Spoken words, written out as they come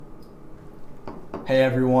Hey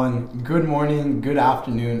everyone, good morning, good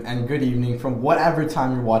afternoon, and good evening from whatever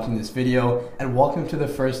time you're watching this video, and welcome to the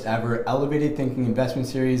first ever Elevated Thinking Investment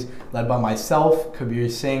Series led by myself, Kabir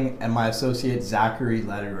Singh, and my associate Zachary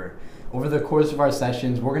Lederer. Over the course of our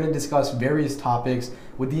sessions, we're going to discuss various topics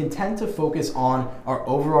with the intent to focus on our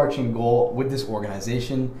overarching goal with this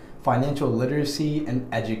organization, financial literacy and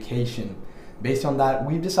education. Based on that,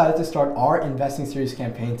 we've decided to start our investing series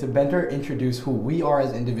campaign to better introduce who we are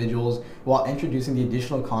as individuals while introducing the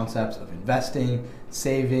additional concepts of investing,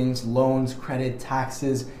 savings, loans, credit,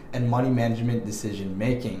 taxes, and money management decision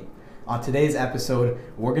making. On today's episode,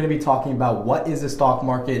 we're going to be talking about what is the stock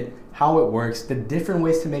market, how it works, the different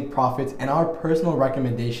ways to make profits, and our personal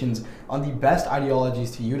recommendations on the best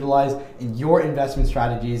ideologies to utilize in your investment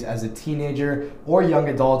strategies as a teenager or young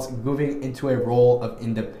adults moving into a role of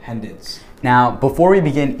independence. Now, before we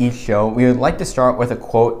begin each show, we would like to start with a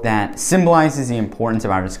quote that symbolizes the importance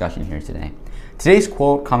of our discussion here today. Today's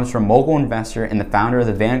quote comes from mogul investor and the founder of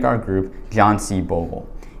the Vanguard Group, John C. Bogle.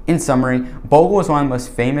 In summary, Bogle is one of the most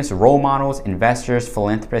famous role models, investors,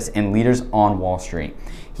 philanthropists, and leaders on Wall Street.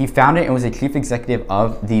 He founded and was the chief executive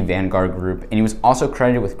of the Vanguard Group, and he was also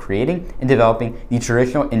credited with creating and developing the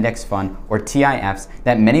traditional index fund, or TIFs,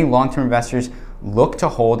 that many long-term investors look to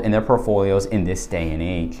hold in their portfolios in this day and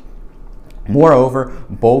age. Moreover,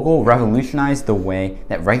 Bogle revolutionized the way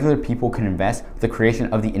that regular people can invest with the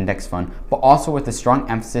creation of the index fund, but also with a strong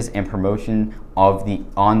emphasis and promotion of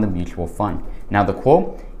on the mutual fund. Now, the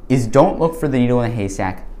quote is, "Don't look for the needle in the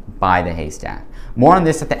haystack, buy the haystack." More on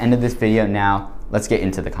this at the end of this video. Now, let's get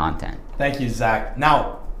into the content. Thank you, Zach.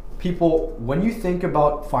 Now, people, when you think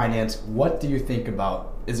about finance, what do you think about?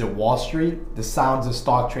 Is it Wall Street, the sounds of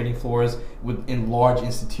stock trading floors in large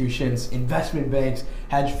institutions, investment banks,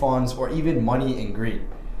 hedge funds, or even money and greed?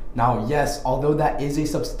 Now, yes, although that is a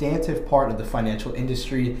substantive part of the financial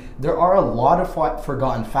industry, there are a lot of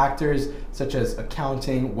forgotten factors such as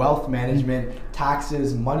accounting, wealth management,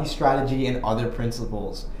 taxes, money strategy, and other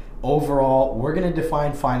principles. Overall, we're going to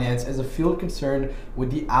define finance as a field concerned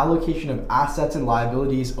with the allocation of assets and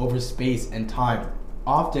liabilities over space and time,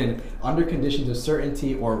 often under conditions of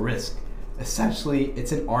certainty or risk. Essentially,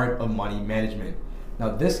 it's an art of money management. Now,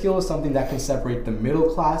 this skill is something that can separate the middle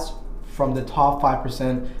class from the top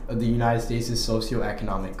 5% of the United States'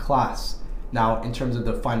 socioeconomic class. Now, in terms of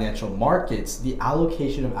the financial markets, the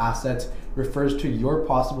allocation of assets refers to your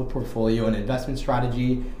possible portfolio and investment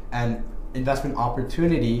strategy and investment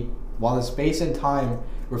opportunity, while the space and time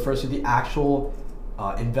refers to the actual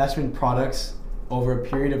investment products over a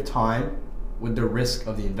period of time with the risk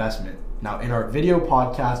of the investment. Now, in our video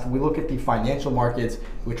podcast, we look at the financial markets,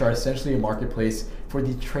 which are essentially a marketplace for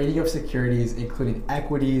the trading of securities, including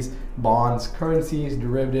equities, bonds, currencies,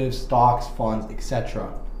 derivatives, stocks, funds, etc.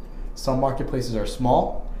 Some marketplaces are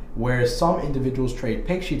small, where some individuals trade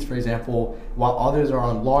pink sheets, for example, while others are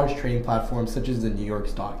on large trading platforms such as the New York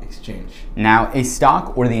Stock Exchange. Now, a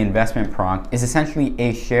stock or the investment product is essentially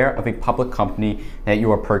a share of a public company that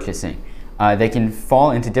you are purchasing. They can fall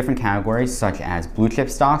into different categories such as blue chip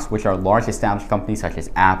stocks, which are large established companies such as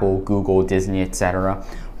Apple, Google, Disney, etc.,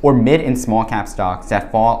 or mid and small cap stocks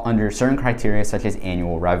that fall under certain criteria such as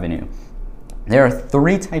annual revenue. There are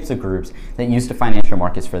three types of groups that use the financial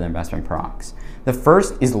markets for their investment products. The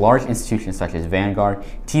first is large institutions such as Vanguard,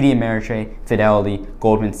 TD Ameritrade, Fidelity,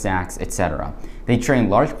 Goldman Sachs, etc. They trade in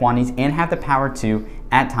large quantities and have the power to,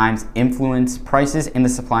 at times, influence prices and the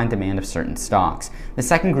supply and demand of certain stocks. The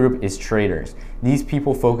second group is traders. These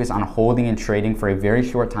people focus on holding and trading for a very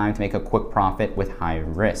short time to make a quick profit with high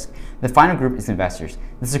risk. The final group is investors.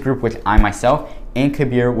 This is a group which I myself and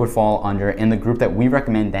Kabir would fall under, and the group that we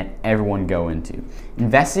recommend that everyone go into.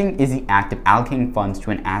 Investing is the act of allocating funds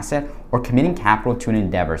to an asset or committing capital to an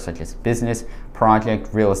endeavor such as business, project,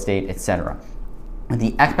 real estate, etc., with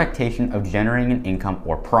the expectation of generating an income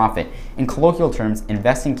or profit. In colloquial terms,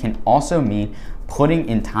 investing can also mean putting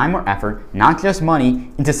in time or effort, not just money,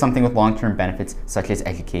 into something with long-term benefits such as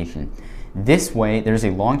education. This way, there's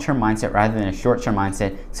a long-term mindset rather than a short-term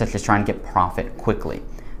mindset such as trying to get profit quickly.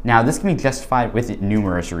 Now, this can be justified with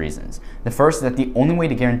numerous reasons. The first is that the only way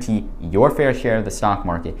to guarantee your fair share of the stock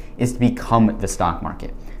market is to become the stock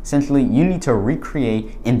market. Essentially, you need to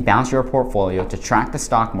recreate and balance your portfolio to track the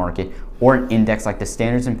stock market or an index like the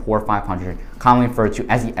Standard & Poor's 500, commonly referred to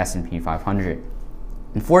as the S&P 500.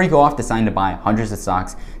 Before you go off deciding to buy hundreds of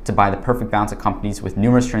stocks to buy the perfect balance of companies with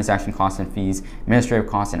numerous transaction costs and fees, administrative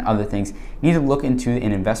costs, and other things, you need to look into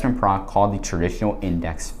an investment product called the traditional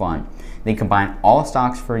index fund. They combine all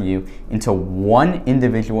stocks for you into one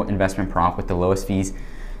individual investment product with the lowest fees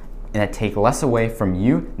that take less away from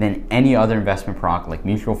you than any other investment product like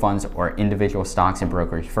mutual funds or individual stocks and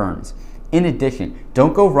brokerage firms. In addition,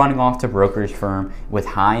 don't go running off to a brokerage firm with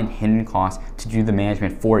high and hidden costs to do the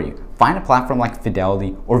management for you. Find a platform like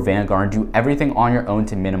Fidelity or Vanguard and do everything on your own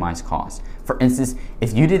to minimize costs. For instance,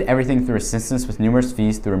 if you did everything through assistance with numerous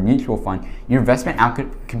fees through a mutual fund, your investment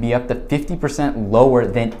outcome could be up to 50% lower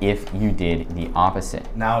than if you did the opposite.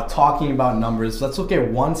 Now, talking about numbers, let's look at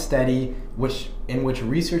one study in which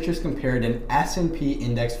researchers compared an S&P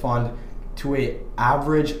index fund to an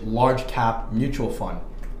average large cap mutual fund.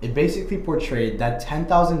 It basically portrayed that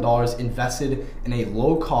 $10,000 invested in a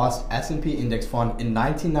low-cost S&P index fund in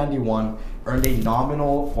 1991 earned a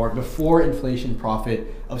nominal or before inflation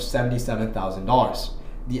profit of $77,000.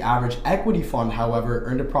 The average equity fund, however,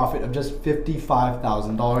 earned a profit of just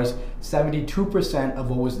 $55,000, 72% of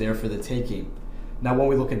what was there for the taking. Now, when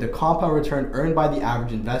we look at the compound return earned by the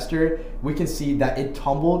average investor, we can see that it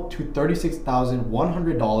tumbled to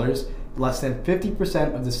 $36,100, less than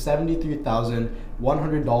 50% of the $73,100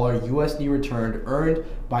 USD return earned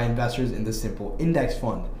by investors in the simple index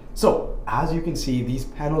fund. So, as you can see, these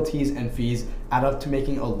penalties and fees add up to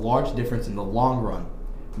making a large difference in the long run.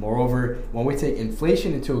 Moreover, when we take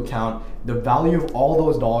inflation into account, the value of all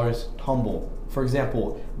those dollars tumble. For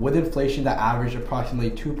example, with inflation that averaged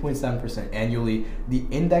approximately 2.7% annually, the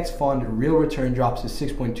index fund real return drops to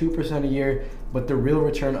 6.2% a year, but the real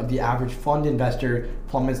return of the average fund investor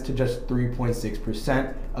plummets to just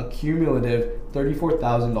 3.6%, a cumulative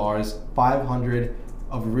 $34,500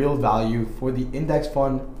 of real value for the index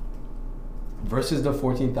fund versus the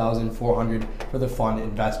 $14,400 for the fund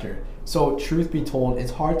investor. So truth be told,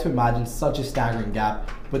 it's hard to imagine such a staggering gap,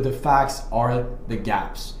 but the facts are the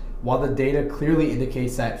gaps. While the data clearly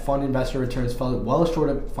indicates that fund investor returns fell well short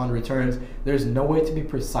of fund returns, there's no way to be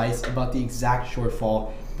precise about the exact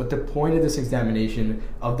shortfall, but the point of this examination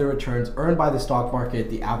of the returns earned by the stock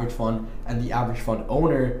market, the average fund, and the average fund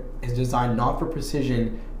owner is designed not for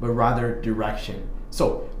precision, but rather direction.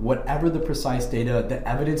 So whatever the precise data, the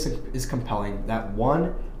evidence is compelling that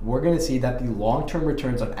one, we're going to see that the long-term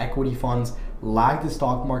returns on equity funds lag the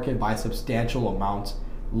stock market by a substantial amount,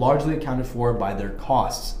 largely accounted for by their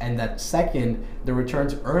costs, and that second, the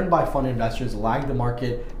returns earned by fund investors lag the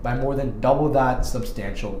market by more than double that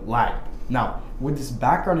substantial lag. Now, with this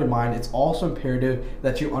background in mind, it's also imperative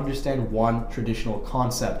that you understand one traditional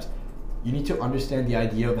concept. You need to understand the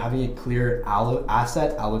idea of having a clear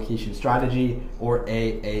asset allocation strategy, or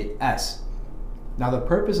AAS. Now, the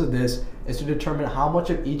purpose of this is to determine how much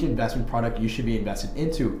of each investment product you should be invested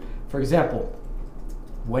into. For example,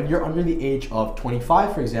 when you're under the age of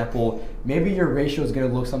 25, for example, maybe your ratio is going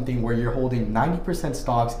to look something where you're holding 90%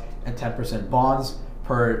 stocks and 10% bonds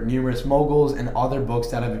per numerous moguls and other books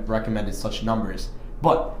that have recommended such numbers.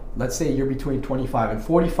 But let's say you're between 25 and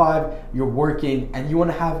 45, you're working and you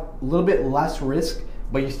want to have a little bit less risk,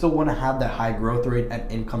 but you still want to have that high growth rate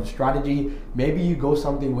and income strategy. Maybe you go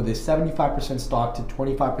something with a 75% stock to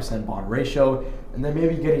 25% bond ratio, and then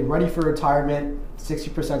maybe getting ready for retirement,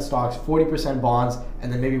 60% stocks, 40% bonds,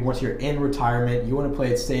 and then maybe once you're in retirement, you want to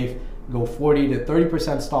play it safe, go 40 to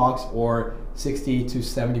 30% stocks or 60 to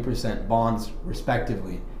 70% bonds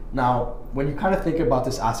respectively. Now, when you kind of think about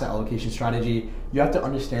this asset allocation strategy, you have to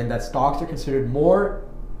understand that stocks are considered more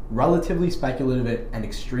relatively speculative and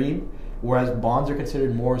extreme, whereas bonds are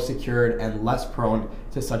considered more secured and less prone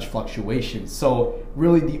to such fluctuations. So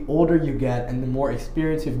really, the older you get and the more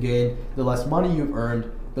experience you've gained, the less money you've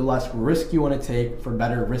earned, the less risk you want to take for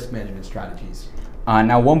better risk management strategies.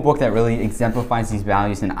 Now, one book that really exemplifies these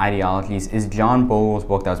values and ideologies is John Bogle's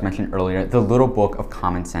book that was mentioned earlier, The Little Book of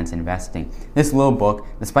Common Sense Investing. This little book,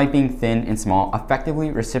 despite being thin and small,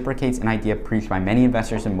 effectively reciprocates an idea preached by many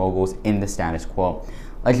investors and moguls in the status quo.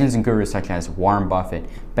 Legends and gurus such as Warren Buffett,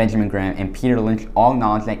 Benjamin Graham, and Peter Lynch all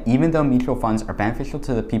acknowledge that even though mutual funds are beneficial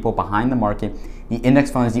to the people behind the market, the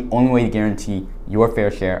index fund is the only way to guarantee your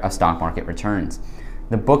fair share of stock market returns.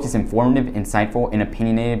 The book is informative, insightful, and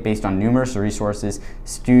opinionated based on numerous resources,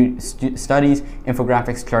 studies,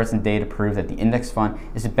 infographics, charts, and data to prove that the index fund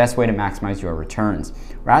is the best way to maximize your returns.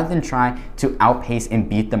 Rather than try to outpace and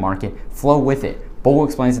beat the market, flow with it. Bogle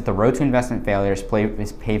explains that the road to investment failure is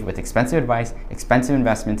paved with expensive advice, expensive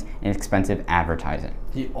investments, and expensive advertising.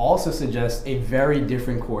 He also suggests a very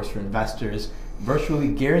different course for investors, virtually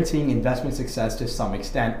guaranteeing investment success to some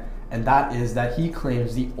extent, and that is that he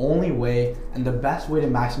claims the only way and the best way to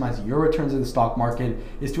maximize your returns in the stock market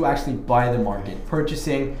is to actually buy the market,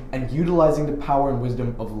 purchasing and utilizing the power and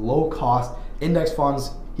wisdom of low-cost index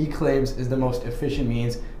funds. He claims is the most efficient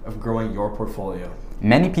means of growing your portfolio.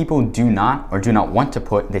 Many people do not want to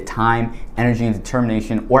put the time, energy, and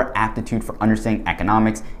determination or aptitude for understanding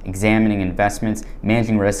economics, examining investments,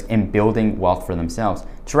 managing risk, and building wealth for themselves.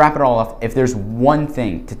 To wrap it all up, if there's one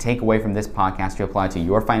thing to take away from this podcast to apply to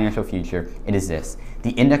your financial future, it is this.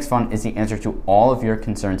 The index fund is the answer to all of your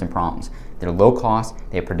concerns and problems. They're low cost,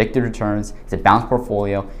 they have predicted returns, it's a balanced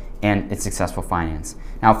portfolio, and it's successful finance.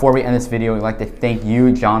 Now, before we end this video, we'd like to thank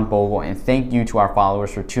you, John Bogle, and thank you to our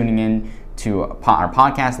followers for tuning in to our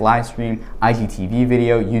podcast, live stream, IGTV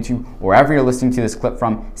video, YouTube, wherever you're listening to this clip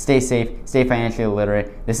from. Stay safe, stay financially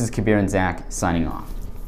literate. This is Kabir and Zach signing off.